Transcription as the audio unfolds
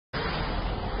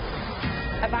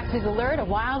A Fox News alert, a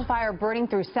wildfire burning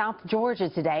through South Georgia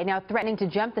today, now threatening to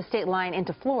jump the state line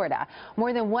into Florida.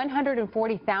 More than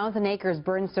 140,000 acres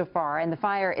burned so far, and the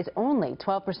fire is only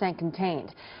 12%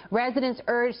 contained. Residents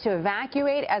urged to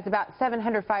evacuate as about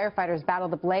 700 firefighters battle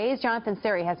the blaze. Jonathan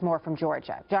Seri has more from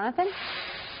Georgia. Jonathan?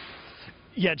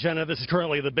 Yeah, Jenna, this is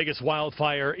currently the biggest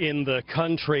wildfire in the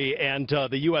country, and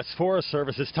the U.S. Forest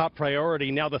Service's top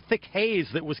priority. Now, the thick haze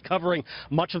that was covering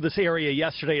much of this area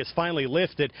yesterday is finally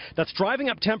lifted. That's driving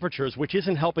up temperatures, which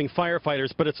isn't helping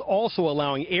firefighters, but it's also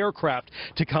allowing aircraft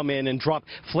to come in and drop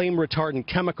flame-retardant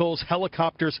chemicals,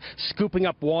 helicopters scooping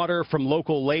up water from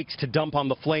local lakes to dump on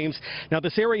the flames. Now,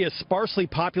 this area is sparsely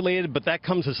populated, but that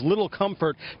comes as little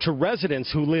comfort to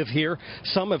residents who live here.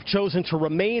 Some have chosen to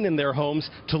remain in their homes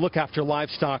to look after livestock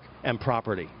and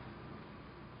property.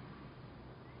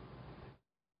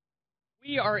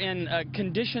 We are in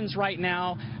conditions right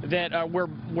now that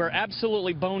we're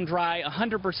absolutely bone dry,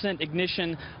 100%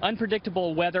 ignition,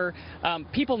 unpredictable weather.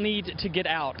 People need to get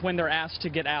out when they're asked to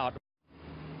get out.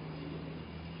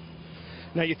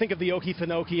 Now, you think of the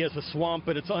Okefenokee as a swamp,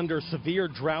 but it's under severe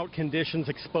drought conditions,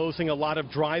 exposing a lot of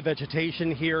dry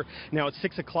vegetation here. Now, at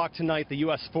 6 o'clock tonight, the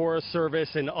U.S. Forest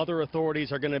Service and other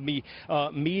authorities are going to be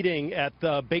meeting at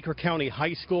the Baker County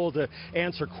High School to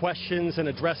answer questions and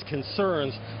address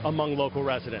concerns among local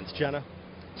residents. Jenna?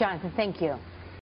 Jonathan, thank you.